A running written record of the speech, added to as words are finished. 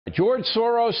George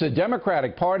Soros, the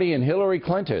Democratic Party, and Hillary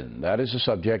Clinton. That is the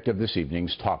subject of this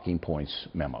evening's Talking Points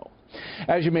memo.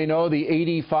 As you may know, the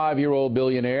 85-year-old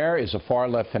billionaire is a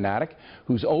far-left fanatic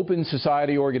whose open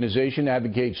society organization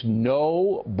advocates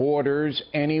no borders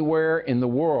anywhere in the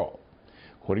world.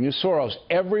 According to Soros,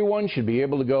 everyone should be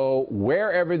able to go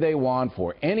wherever they want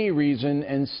for any reason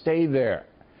and stay there.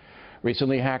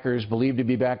 Recently, hackers believed to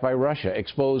be backed by Russia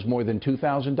exposed more than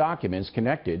 2,000 documents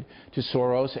connected to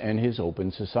Soros and his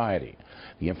open society.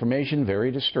 The information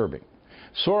very disturbing.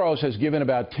 Soros has given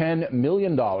about $10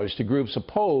 million to groups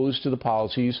opposed to the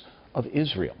policies of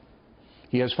Israel.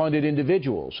 He has funded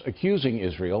individuals accusing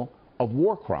Israel of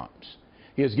war crimes.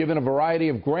 He has given a variety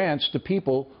of grants to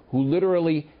people who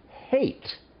literally hate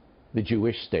the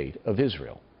Jewish state of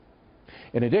Israel.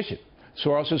 In addition,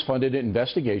 Soros has funded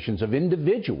investigations of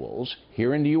individuals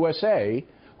here in the USA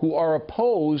who are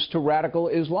opposed to radical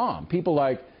Islam. People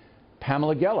like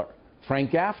Pamela Geller,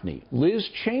 Frank Gaffney, Liz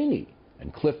Cheney,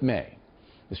 and Cliff May.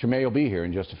 Mr. May will be here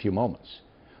in just a few moments.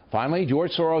 Finally,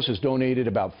 George Soros has donated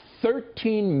about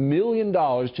 $13 million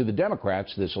to the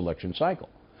Democrats this election cycle.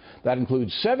 That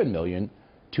includes $7 million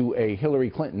to a Hillary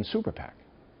Clinton super PAC.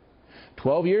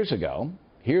 12 years ago,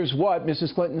 here's what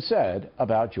Mrs. Clinton said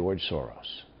about George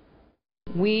Soros.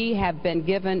 We have been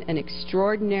given an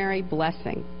extraordinary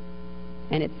blessing,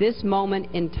 and at this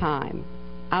moment in time,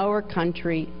 our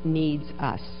country needs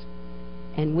us.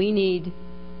 And we need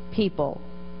people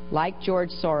like George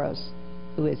Soros,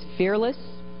 who is fearless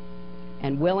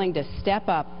and willing to step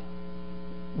up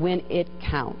when it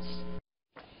counts.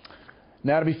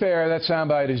 Now, to be fair, that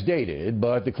soundbite is dated,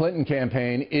 but the Clinton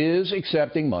campaign is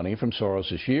accepting money from Soros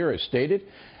this year, as stated,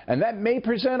 and that may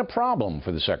present a problem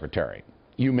for the secretary.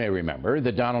 You may remember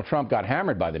that Donald Trump got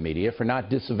hammered by the media for not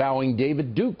disavowing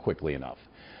David Duke quickly enough.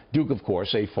 Duke, of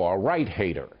course, a far-right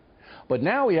hater. But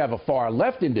now we have a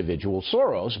far-left individual,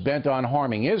 Soros, bent on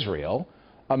harming Israel,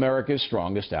 America's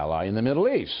strongest ally in the Middle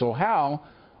East. So how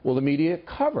will the media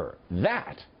cover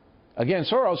that? Again,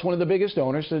 Soros, one of the biggest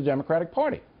donors to the Democratic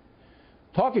Party.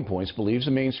 Talking Points believes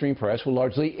the mainstream press will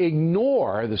largely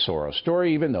ignore the Soros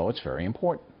story, even though it's very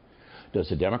important. Does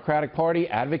the Democratic Party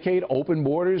advocate open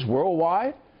borders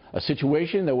worldwide, a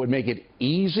situation that would make it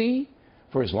easy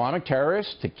for Islamic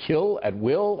terrorists to kill at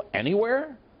will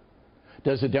anywhere?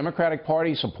 Does the Democratic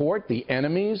Party support the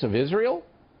enemies of Israel?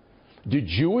 Do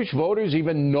Jewish voters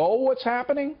even know what's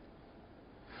happening?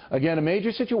 Again, a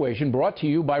major situation brought to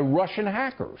you by Russian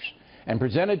hackers and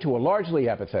presented to a largely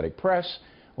apathetic press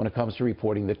when it comes to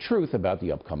reporting the truth about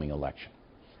the upcoming election.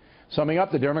 Summing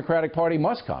up, the Democratic Party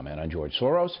must comment on George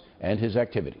Soros and his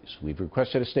activities. We've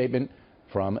requested a statement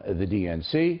from the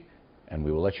DNC, and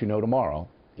we will let you know tomorrow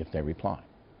if they reply.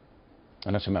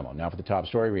 And that's a memo. Now for the top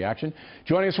story reaction.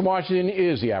 Joining us from Washington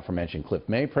is the aforementioned Cliff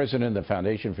May, president of the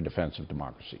Foundation for Defense of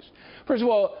Democracies. First of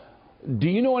all, do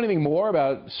you know anything more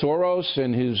about Soros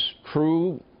and his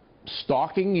crew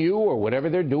stalking you or whatever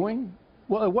they're doing?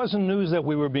 Well, it wasn't news that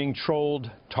we were being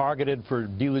trolled, targeted for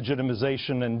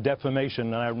delegitimization and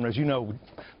defamation. And as you know,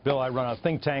 Bill, I run a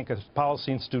think tank, a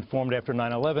policy institute formed after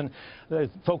 9/11 that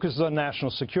focuses on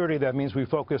national security. That means we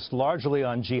focus largely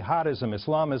on jihadism,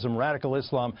 Islamism, radical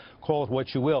Islam, call it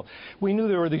what you will. We knew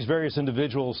there were these various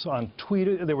individuals on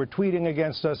Twitter. They were tweeting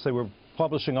against us. They were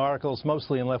publishing articles,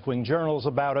 mostly in left-wing journals,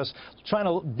 about us, trying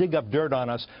to dig up dirt on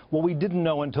us. What we didn't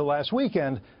know until last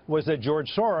weekend was that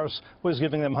George Soros was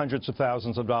giving them hundreds of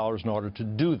thousands of dollars in order to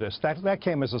do this. That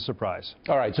came as a surprise.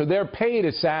 All right, so they're paid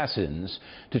assassins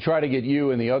to try to get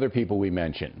you and the other people we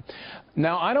mentioned.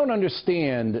 Now, I don't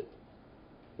understand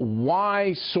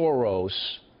why Soros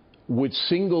would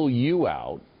single you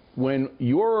out when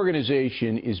your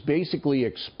organization is basically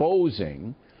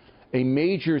exposing a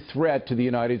major threat to the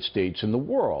United States and the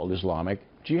world, Islamic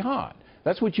jihad.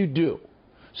 That's what you do.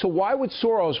 So why would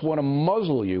Soros want to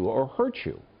muzzle you or hurt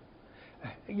you?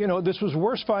 You know, this was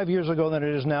worse 5 years ago than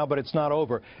it is now, but it's not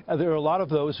over. There are a lot of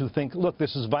those who think, look,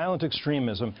 this is violent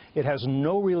extremism. It has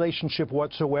no relationship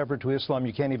whatsoever to Islam.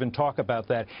 You can't even talk about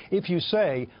that. If you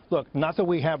say, look, not that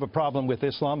we have a problem with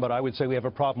Islam, but I would say we have a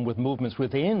problem with movements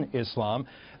within Islam,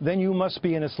 then you must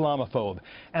be an Islamophobe.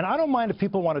 And I don't mind if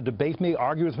people want to debate me,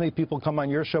 argue with me. People come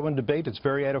on your show and debate. It's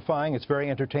very edifying. It's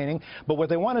very entertaining. But what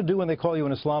they want to do when they call you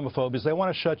an Islamophobe is they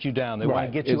want to shut you down. They want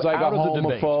to get you out of the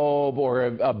debate. It's like a homophobe or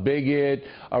a bigot,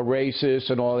 a racist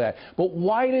and all that. But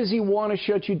why does he want to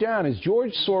shut you down? Is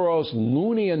George Soros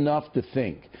loony enough to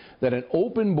think that an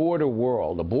open border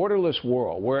world, a borderless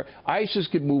world, where ISIS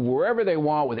could move wherever they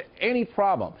want with any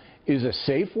problem, is a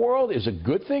safe world, is a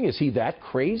good thing? Is he that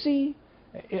crazy?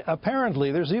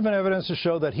 Apparently, there's even evidence to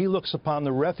show that he looks upon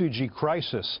the refugee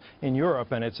crisis in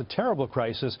Europe, and it's a terrible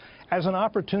crisis, as an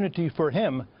opportunity for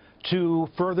him to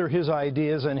further his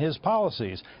ideas and his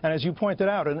policies. And as you pointed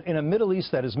out, in a Middle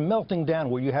East that is melting down,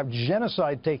 where you have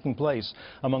genocide taking place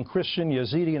among Christian,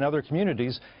 Yazidi, and other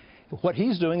communities, what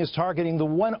he's doing is targeting the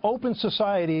one open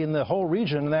society in the whole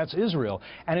region, and that's Israel.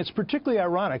 And it's particularly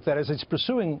ironic that as he's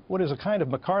pursuing what is a kind of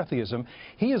McCarthyism,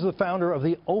 he is the founder of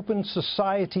the Open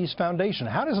Societies Foundation.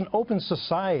 How does an open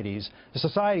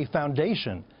society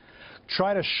foundation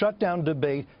try to shut down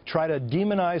debate, try to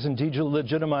demonize and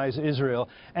delegitimize Israel,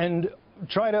 and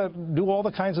try to do all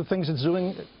the kinds of things it's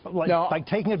doing, like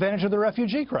taking advantage of the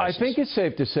refugee crisis? I think it's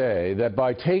safe to say that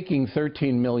by taking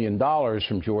 $13 million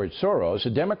from George Soros,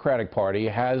 the Democratic Party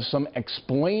has some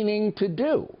explaining to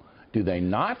do. Do they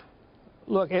not?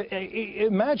 Look,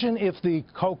 imagine if the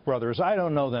Koch brothers, I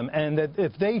don't know them, and that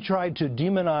if they tried to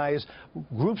demonize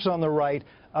groups on the right,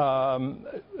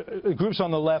 groups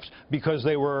on the left, because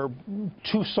they were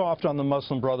too soft on the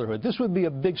Muslim Brotherhood. This would be a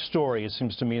big story, it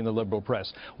seems to me, in the liberal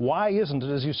press. Why isn't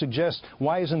it, as you suggest,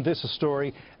 why isn't this a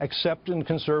story, except in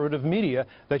conservative media,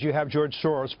 that you have George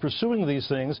Soros pursuing these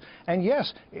things? And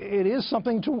yes, it is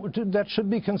something that should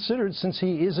be considered, since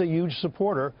he is a huge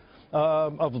supporter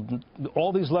of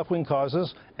all these left-wing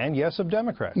causes, and yes, of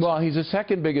Democrats. Well, he's the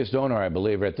second biggest donor, I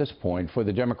believe, at this point for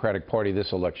the Democratic Party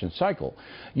this election cycle.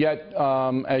 Yet,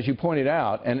 as you pointed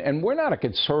out, and we're not a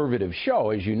conservative show,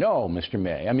 as you know, Mr.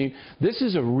 May. I mean, this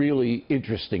is a really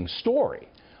interesting story.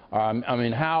 I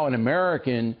mean, how an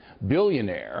American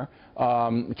billionaire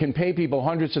can pay people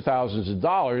hundreds of thousands of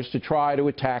dollars to try to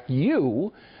attack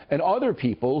you and other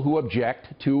people who object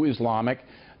to Islamic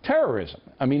terrorism.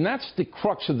 I mean, that's the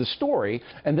crux of the story.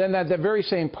 And then that very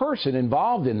same person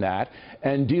involved in that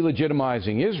and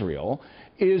delegitimizing Israel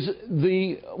is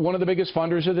one of the biggest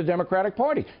funders of the Democratic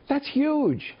Party. That's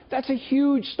huge. That's a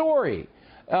huge story.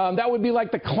 That would be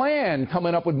like the Klan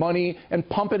coming up with money and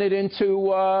pumping it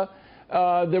into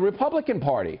the Republican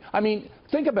Party. I mean,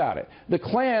 think about it. The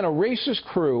Klan, a racist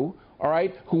crew, all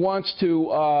right, who wants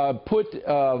to put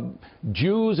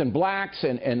Jews and blacks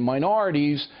and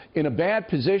minorities in a bad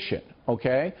position,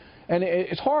 okay? And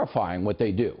it's horrifying what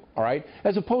they do, all right?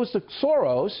 As opposed to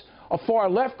Soros, a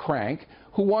far-left crank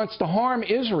who wants to harm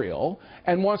Israel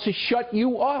and wants to shut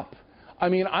you up. I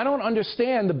mean, I don't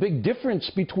understand the big difference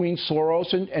between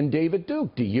Soros and David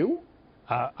Duke. Do you?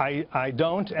 I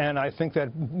don't, and I think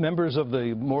that members of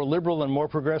the more liberal and more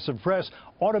progressive press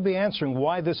ought to be answering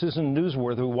why this isn't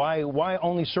newsworthy, why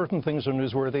only certain things are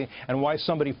newsworthy, and why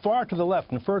somebody far to the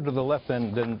left, and further to the left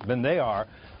than they are,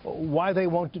 why they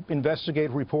won't investigate,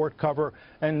 report, cover,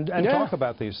 and talk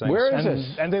about these things. Where is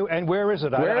this? And where is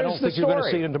it? I don't think you're going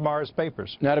to see it in tomorrow's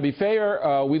papers. Now, to be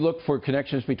fair, we looked for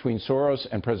connections between Soros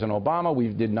and President Obama. We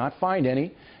did not find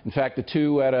any. In fact, the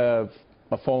two had a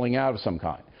falling out of some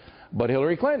kind. But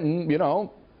Hillary Clinton, you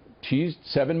know, she's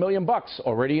 $7 million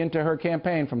already into her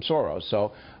campaign from Soros.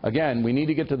 So, again, we need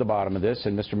to get to the bottom of this.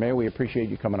 And, Mr. Mayor, we appreciate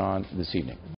you coming on this evening.